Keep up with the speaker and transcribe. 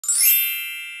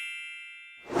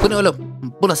Bu ne oğlum?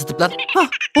 Bu nasıl tip lan? Ha,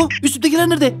 o üstümdekiler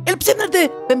nerede? Elbisem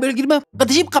nerede? Ben böyle girmem.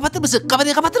 Kardeşim kapatır mısın?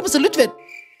 Kamerayı kapatır mısın lütfen?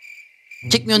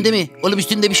 Çekmiyorsun değil mi? Oğlum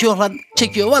üstünde bir şey yok lan.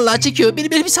 Çekiyor vallahi çekiyor.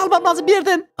 Benim elbise almam lazım bir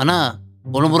yerden. Ana.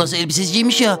 Oğlum burası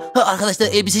elbiseciymiş ya. Ha, arkadaşlar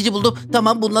elbiseci buldum.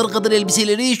 Tamam bunların kadın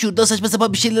elbiseleri. Şurada saçma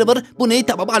sapan bir şeyler var. Bu ne?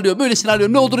 Tamam alıyorum. Böylesini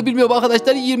alıyorum. Ne olduğunu bilmiyorum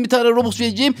arkadaşlar. 20 tane Robux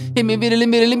vereceğim. Hemen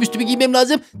verelim. Üstümü giymem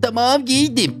lazım. Tamam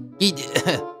giydim.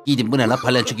 Giydim. Bu ne lan?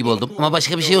 Palyaço gibi oldum. Ama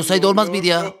başka bir şey olsaydı olmaz mıydı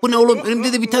ya? Bu ne oğlum?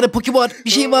 Önümde de bir tane poki var. Bir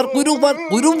şey var. Kuyruğum var.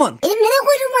 Kuyruğum var. Elimde de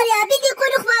kuyruğum var ya. Bir de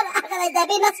kuyruk var. Arkadaşlar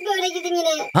ben nasıl böyle girdim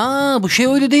yine? Ha bu şey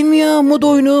oyunu değil mi ya? Moda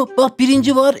oyunu. Bak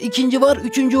birinci var, ikinci var,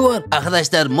 üçüncü var.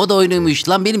 Arkadaşlar moda oyunuymuş.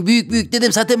 Lan benim büyük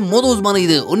dedem zaten moda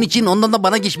uzmanıydı. Onun için ondan da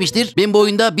bana geçmiştir. Ben bu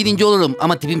oyunda birinci olurum.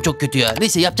 Ama tipim çok kötü ya.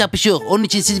 Neyse yapacak bir şey yok. Onun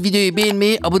için siz videoyu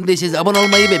beğenmeyi, abone değilseniz abone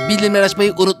olmayı ve bildirimleri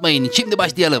açmayı unutmayın. Şimdi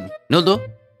başlayalım. Ne oldu?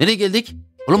 Nereye geldik?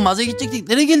 Oğlum mağazaya gidecektik.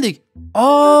 Nereye geldik?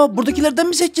 Aa buradakilerden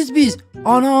mi seçeceğiz biz?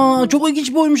 Ana çok ilginç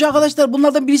bir oyunmuş arkadaşlar.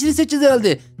 Bunlardan birisini seçeceğiz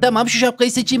herhalde. Tamam şu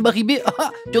şapkayı seçeyim bakayım bir.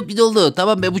 Aha, çok güzel oldu.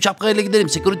 Tamam ben bu şapkayla giderim.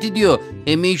 Security diyor.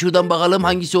 Hemen şuradan bakalım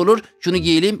hangisi olur. Şunu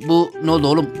giyelim. Bu ne oldu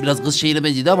oğlum? Biraz kız şeyine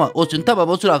benzedi ama olsun. Tamam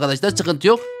olsun arkadaşlar sıkıntı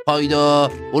yok.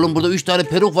 Hayda. Oğlum burada 3 tane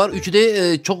peruk var. Üçü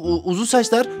de çok uzun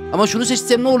saçlar. Ama şunu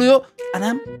seçsem ne oluyor?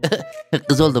 Anam.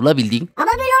 Kız oldum la bildiğin.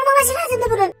 Ama böyle olmaması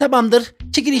lazımdı bunun. Tamamdır.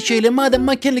 Çekilin şöyle madem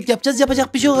mankenlik yapacağız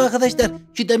yapacak bir şey yok arkadaşlar.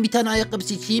 Şuradan bir tane ayakkabı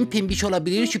seçeyim. Pembiş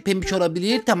olabilir. Şu pembiş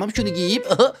olabilir. Tamam şunu giyeyim.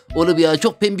 Oğlum ya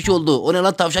çok pembiş oldu. O ne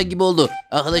lan tavşan gibi oldu.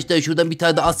 Arkadaşlar şuradan bir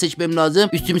tane de alt seçmem lazım.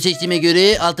 Üstümü seçtiğime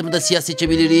göre altımı da siyah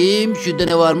seçebilirim. Şurada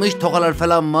ne varmış? Tokalar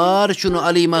falan var. Şunu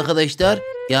alayım arkadaşlar.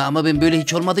 Ya ama ben böyle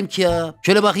hiç olmadım ki ya.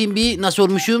 Şöyle bakayım bir nasıl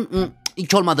olmuşum.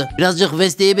 Hiç olmadı. Birazcık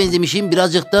West'e benzemişim.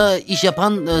 Birazcık da iş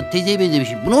yapan teyzeye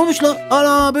benzemişim. Bu ne olmuş la?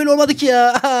 Ana böyle olmadı ki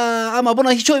ya. Ama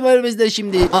buna hiç oy vermezler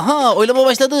şimdi. Aha oylama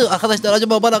başladı. Arkadaşlar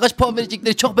acaba bana kaç puan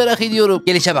verecekler çok merak ediyorum.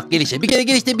 Gelişe bak gelişe. Bir kere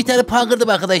gelişte bir tane puan kırdım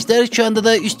arkadaşlar. Şu anda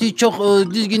da üstü çok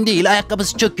düzgün değil.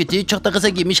 Ayakkabısı çok kötü. Çok da kısa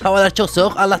giymiş. Havalar çok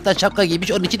soğuk. Allah'tan şapka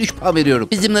giymiş. Onun için 3 puan veriyorum.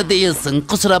 Bizimle değilsin.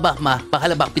 Kusura bakma. Bak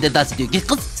hele bak bir de dans ediyor. Git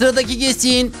kız. Sıradaki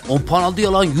gelsin. 10 puan aldı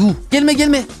ya lan. Yuh.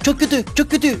 Gelme. Çok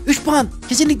kötü. 3 puan.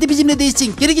 Kesinlikle bizimle değilsin.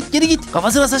 Geri git.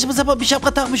 Kafasına saçma sapan bir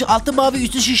şapka takmış. Altı mavi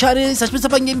üstü şişhane saçma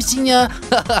sapan gelmişsin ya.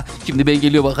 Şimdi ben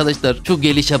geliyorum arkadaşlar. Şu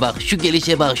gelişe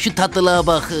bak. Şu tatlılığa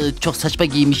bak. Çok saçma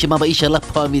giymişim ama inşallah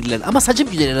puan verirler. Ama saçım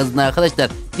güzel en azından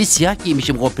arkadaşlar. Bir siyah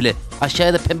giymişim komple.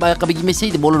 Aşağıya da pembe ayakkabı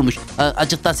giymeseydim olurmuş.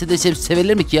 Azıcık dans edersem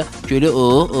severler mi ki ya? Şöyle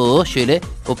şöyle.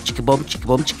 Hop çiki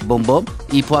bom.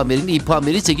 İyi puan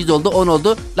verin. 8 oldu 10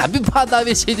 oldu. La bir puan daha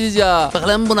verseydiniz ya.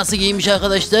 Bakalım bu nasıl giymiş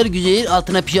arkadaşlar. Güzel.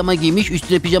 Altına pijama giymiş.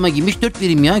 Üstüne pijama giymiş. 4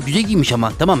 verim ya. Güzel giymiş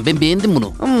ama. Tamam ben beğendim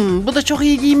bunu. Bu da çok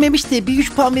iyi giyinmemiş de bir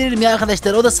 3 puan veririm ya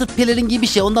arkadaşlar. O da sırf pelerin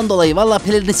giymiş ya ondan dolayı. Vallahi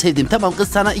pelerini sevdim. Tamam kız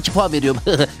sana 2 puan veriyorum.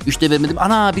 3 de vermedim.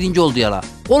 Ana birinci oldu ya la.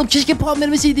 Oğlum keşke puan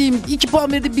vermeseydim. 2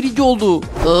 puan verdim birinci oldu.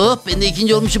 Ben de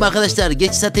ikinci olmuşum arkadaşlar.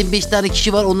 Geç zaten 5 tane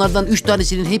kişi var. Onlardan 3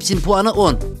 tanesinin hepsinin puanı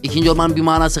 10. İkinci olmanın bir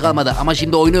manası kalmadı. Ama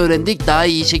şimdi oyunu öğrendik. Daha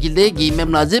iyi şekilde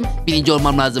giyinmem lazım. Birinci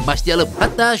olmam lazım. Başlayalım.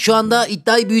 Hatta şu anda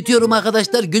iddiayı büyütüyorum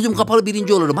arkadaşlar. Gözüm kapalı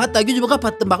birinci olurum. Hatta gözümü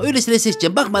kapattım. Bak öylesine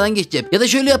seçeceğim. Bakmadan geçeceğim. Ya da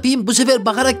şöyle yapayım. Bu sefer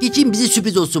bakarak geçeyim. Bize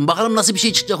sürpriz olsun. Bakalım nasıl bir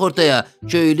şey çıkacak ortaya.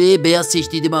 Şöyle beyaz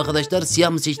seçtiydim arkadaşlar.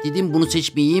 Siyah mı seçtiydim? Bunu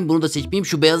seçmeyeyim. Bunu da seçmeyeyim.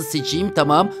 Şu beyazı seçeyim.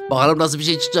 Tamam. Bakalım nasıl bir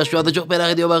şey çıkacak. Şu anda çok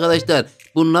merak ediyorum arkadaşlar.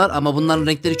 Bunlar ama bunların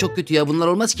renkleri çok kötü ya. Bunlar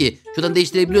olmaz ki. Şuradan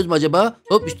değiştirebiliyoruz mu acaba?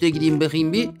 Hop üstüne gideyim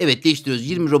bakayım bir. Evet değiştiriyoruz.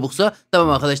 20 Robux'a. Tamam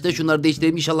arkadaşlar şunları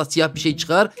değiştirelim. İnşallah siyah bir şey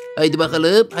çıkar. Haydi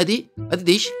bakalım. Hadi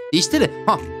değiştir.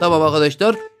 Tamam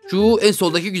arkadaşlar. Şu en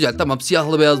soldaki güzel. Tamam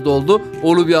siyahlı beyazlı oldu.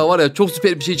 Oğlum ya var ya çok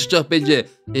süper bir şey çıkacak bence.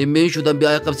 Hemen şuradan bir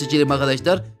ayakkabı seçelim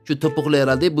arkadaşlar. Şu topuklu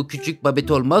herhalde. Bu küçük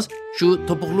babet olmaz. Şu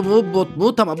topuklu mu bot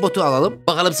mu? Tamam botu alalım.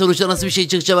 Bakalım sonuçta nasıl bir şey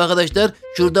çıkacak arkadaşlar.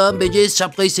 Şuradan bence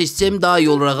şapkayı seçsem daha iyi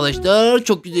olur arkadaşlar.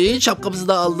 Çok güzel. Şapkamızı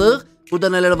da aldık. Burada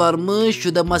neler varmış?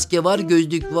 Şurada maske var,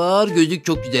 gözlük var. Gözlük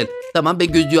çok güzel. Tamam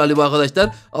ben gözlüğü alayım arkadaşlar.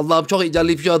 Allah'ım çok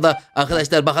heyecanlıyım şu anda.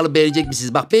 Arkadaşlar bakalım beğenecek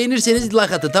misiniz? Bak beğenirseniz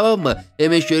like atın tamam mı?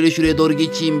 Hemen şöyle şuraya doğru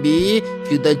geçeyim bir.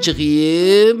 Şuradan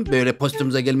çıkayım. Böyle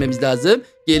postumuza gelmemiz lazım.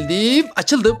 Geldim.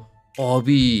 Açıldım.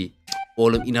 Abi.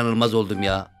 Oğlum inanılmaz oldum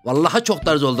ya. Vallahi çok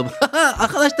tarz oldum.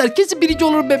 Arkadaşlar kesin birinci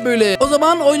olurum ben böyle. O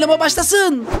zaman oylama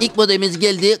başlasın. İlk modelimiz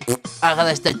geldi.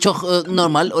 Arkadaşlar çok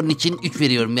normal. Onun için 3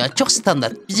 veriyorum ya. Çok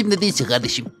standart. Bizimle değilsin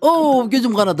kardeşim. Oo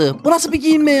gözüm kanadı. Bu nasıl bir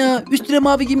giyinme ya? Üstüne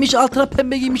mavi giymiş, altına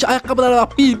pembe giymiş. Ayakkabılara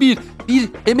bak. Bir.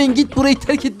 Hemen git burayı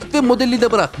terk et ve modelliği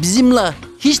de bırak. Bizimle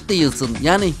hiç değilsin.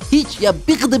 Yani hiç ya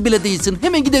bir gıdı bile değilsin.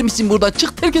 Hemen gider misin buradan?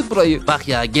 Çık terk et burayı. Bak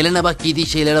ya gelene bak giydiği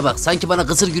şeylere bak. Sanki bana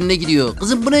kısır gününe gidiyor.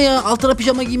 Kızım bu ne ya? Altına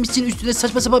pijama giymişsin. Üstüne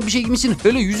saçma sapan bir şey giymişsin.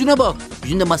 Hele yüzüne bak.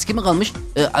 Yüzünde maske mi kalmış?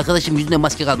 Arkadaşım yüzünde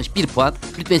maske kalmış. 1 puan.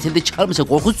 Lütfen sen de çıkar mısın?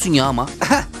 Korkunçsun ya ama.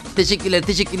 Teşekkürler.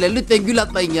 Lütfen gül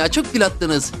atmayın ya. Çok gül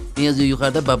attınız. Ne yazıyor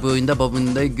yukarıda? Babi oyunda, Babi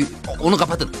oyunda. Onu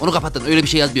kapatın. Onu kapatın. Öyle bir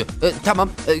şey yazmıyor. Tamam.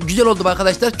 Güzel oldu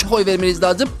arkadaşlar. Çok oy vermeniz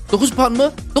lazım. 9 puan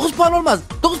mı? 9 puan olmaz.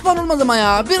 9 puan olmaz ama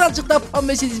ya. Birazcık daha puan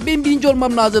verseniz benim birinci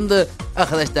olmam lazımdı.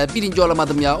 Arkadaşlar birinci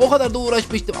olamadım ya. O kadar da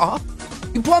uğraşmıştım. Aha.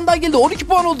 Bir puan daha geldi. 12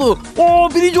 puan oldu.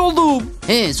 Birinci oldum.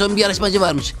 Son bir yarışmacı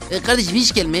varmış. Kardeşim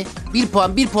hiç gelme.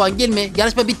 Bir puan gelme.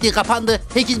 Yarışma bitti, kapandı.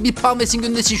 Herkes bir puan versin,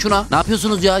 göndersin şuna. Ne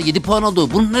yapıyorsunuz ya? 7 puan oldu.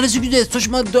 Bunun neresi güzel?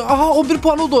 Soşma. 11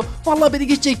 puan oldu. Vallahi beni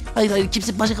geçecek. Hayır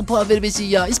kimse başka puan vermesin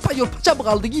ya. İspanyol paça mı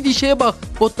kaldı? Gidin şeye bak.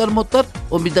 Botlar.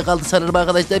 11'de kaldı sanırım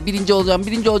arkadaşlar. Birinci olacağım.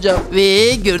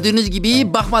 Ve gördüğünüz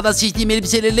gibi bakmadan seçtiğim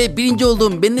elbiselerle birinci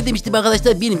oldum. Ben ne demiştim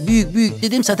arkadaşlar? Benim büyük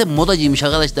dedim zaten modacıymış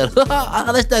arkadaşlar.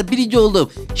 Arkadaşlar birinci oldum.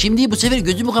 Şimdi bu sefer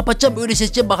gözümü kapatacağım, öyle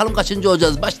seçeceğim, bakalım kaçıncı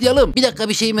olacağız. Başlayalım. Bir dakika,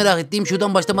 bir şeyi merak ettim.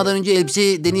 Şuradan başlamadan önce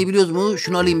elbise deneyebiliyoruz mu?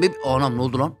 Şunu alayım be. Anam ne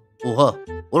oldu lan? Oha.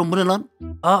 Oğlum bu ne lan?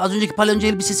 Az önceki palyoncu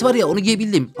elbisesi var ya, onu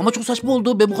giyebildim. Ama çok saçma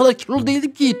oldu. Ben bu kadar kilolu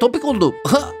değildim ki. Topik oldu.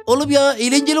 Oğlum ya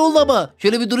eğlenceli oldu ama.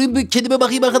 Şöyle bir durayım, bir kendime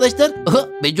bakayım arkadaşlar.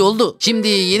 Bence oldu. Şimdi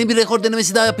yeni bir rekor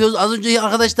denemesi daha yapıyoruz. Az önce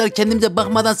arkadaşlar kendimize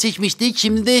bakmadan seçmiştik.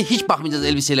 Şimdi de hiç bakmayacağız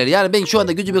elbiseler. Yani ben şu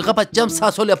anda gözümü kapatacağım.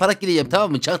 Sağ sol yaparak gideceğim,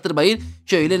 tamam mı? Çaktırmayın.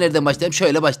 Şöyle nereden başlayayım?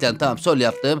 Şöyle başlayalım. Tamam, sol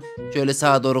yaptım. Şöyle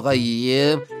sağa doğru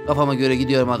kayayım. Kafama göre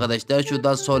gidiyorum arkadaşlar.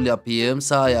 Şuradan sol yapayım.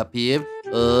 Sağ yapayım.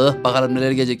 Bakalım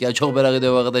neler gelecek ya, çok merak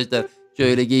ediyorum arkadaşlar.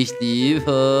 Şöyle geçtim.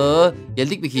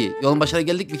 Geldik mi ki? Yolun başına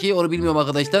geldik mi ki? Onu bilmiyorum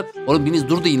arkadaşlar. Oğlum biriniz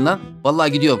dur deyin lan.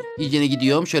 Vallahi gidiyorum. İyicene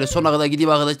gidiyorum. Şöyle sonuna kadar gideyim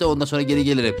arkadaşlar. Ondan sonra geri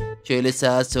gelirim. Şöyle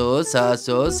sağ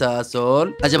sol.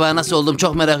 Acaba nasıl oldum?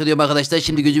 Çok merak ediyorum arkadaşlar.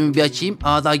 Şimdi gözümü bir açayım.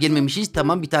 Daha gelmemişiz.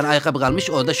 Tamam, bir tane ayakkabı kalmış.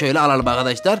 Onu da şöyle alalım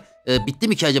arkadaşlar. Bitti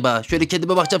mi ki acaba? Şöyle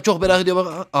kendime bakacağım. Çok merak ediyorum.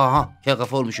 Aha. Kel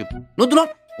kafa olmuşum. Ne oldu lan?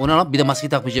 O ne lan? Bir de maske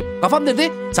takmışım. Kafam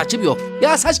nerede? Saçım yok.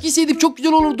 Ya saç giyseydim çok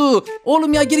güzel olurdu.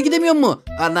 Oğlum ya geri gidemiyor mu?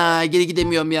 Ana geri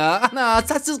gidemiyorum ya. Ana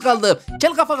saçsız kaldım.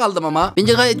 Kel kafa kaldım ama.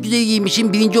 Bence gayet güzel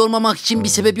giymişim. Birinci olmamak için bir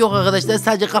sebep yok arkadaşlar.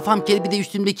 Sadece kafam kel, bir de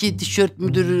üstümdeki tişört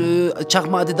müdür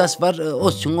çakma Adidas var.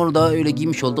 Olsun, onu da öyle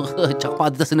giymiş olduk. Çakma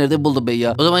Adidas'ı nerede buldum ben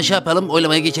ya? O zaman şey yapalım,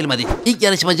 oylamaya geçelim hadi. İlk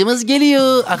yarışmacımız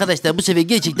geliyor. Arkadaşlar bu sefer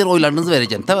gerçekten oylarınızı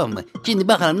vereceğim, tamam mı? Şimdi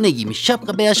bakalım ne giymiş.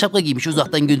 Şapka, beyaz şapka giymiş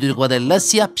uzaktan gördüğünüz kadarıyla.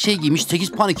 Siyah bir şey giymiş.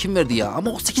 8 puanı kim verdi ya?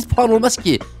 Ama o 8 puan olmaz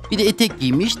ki. Bir de etek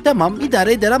giymiş. Tamam,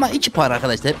 idare eder ama 2 puan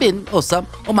arkadaşlar. Ben olsam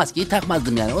o maskeyi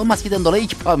takmazdım yani. O maskeden dolayı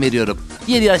 2 puan veriyorum.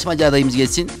 Diğer yarışmacı adayımız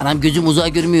gelsin. Anam gözüm uzağa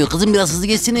görmüyor. Kızım biraz hızlı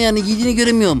geçsene yani, giydiğini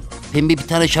göremiyorum. Pembe bir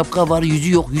tane şapka var.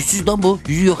 Yüzü yok. Yüzsüz lan bu.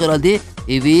 Yüzü yok herhalde.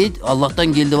 Evet,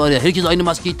 Allah'tan geldi var ya. Herkes aynı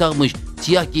maskeyi takmış.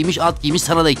 Siyah giymiş, alt giymiş,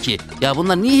 sana da 2. Ya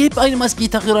bunlar niye hep aynı maskeyi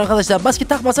takıyor arkadaşlar? Maske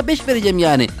takmasa 5 vereceğim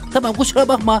yani. Tamam, kusura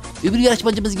bakma. Öbür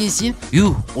yarışmacımız gelsin.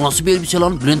 Yuh, o nasıl bir elbise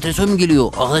lan? Bülent Ersoy mu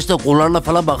geliyor? Arkadaşlar kollarına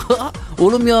falan bak.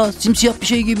 Oğlum ya simsiyah bir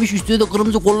şey giymiş. Üstüne de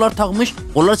kırmızı kollar takmış.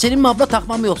 Kollar senin mi abla,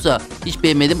 takmam yoksa? Hiç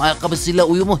beğenmedim. Ayakkabısıyla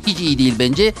uyumu hiç iyi değil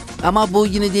bence. Ama bu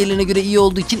yine diğerlerine göre iyi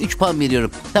olduğu için 3 puan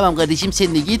veriyorum. Tamam kardeşim,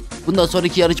 sen de git. Bundan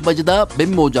sonraki yarışmacı da ben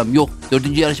mi olacağım? Yok.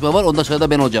 4. yarışma var. Ondan sonra da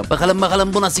ben olacağım.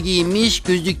 Bakalım bu nasıl giyinmiş?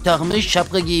 Gözlük takmış,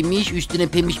 şapka giymiş, üstüne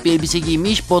pembiş bir elbise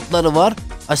giymiş, botları var.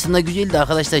 Aslında güzeldi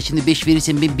arkadaşlar. Şimdi 5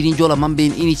 verirsem ben birinci olamam. Ben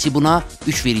en iyisi buna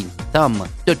 3 vereyim. Tamam mı?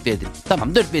 4 verdim.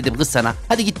 Tamam, 4 verdim kız sana.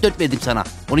 Hadi git, 4 verdim sana.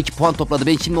 12 puan topladı.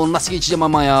 Ben şimdi onu nasıl geçeceğim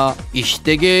ama ya?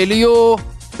 İşte geliyor.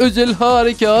 Özel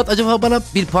harekat. Acaba bana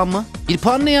 1 puan mı? 1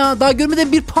 puan ne ya? Daha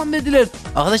görmeden 1 puan verdiler.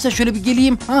 Arkadaşlar şöyle bir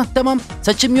geleyim. Tamam.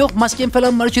 Saçım yok. Maskem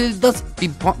falan var. Şöyle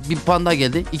bir puan daha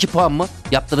geldi. 2 puan mı?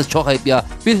 Yaptınız, çok ayıp ya.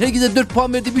 Ben herkese 4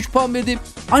 puan verdim. 3 puan verdim.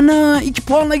 Ana 2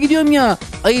 puanla gidiyorum ya.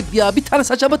 Ayıp ya. Bir tane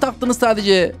saçama taktınız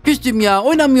sadece. Küstüm ya.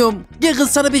 Oynamıyorum. Gel kız,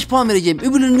 sana 5 puan vereceğim.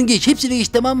 Öbürünün geç. Hepsini geç,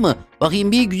 tamam mı?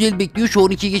 Bakayım, bir güzel bekliyor. Şu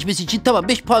 12'yi geçmesi için. Tamam,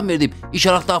 5 puan verdim.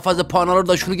 İnşallah daha fazla puan alır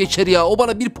da şunu geçer ya. O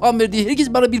bana 1 puan verdi.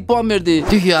 Herkes bana 1 puan verdi.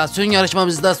 Tüh ya, son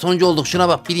yarışmamızda sonuncu olduk. Şuna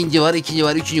bak, birinci var, ikinci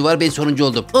var, üçüncü var. Ben sonuncu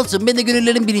oldum. Olsun, ben de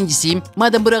gönüllerin birincisiyim.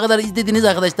 Madem buraya kadar izlediniz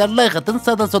arkadaşlar, like atın.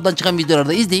 Sağdan soldan çıkan videoları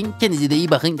da izleyin. Kendinize de iyi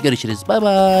bakın. Görüşürüz. Bay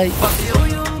bay.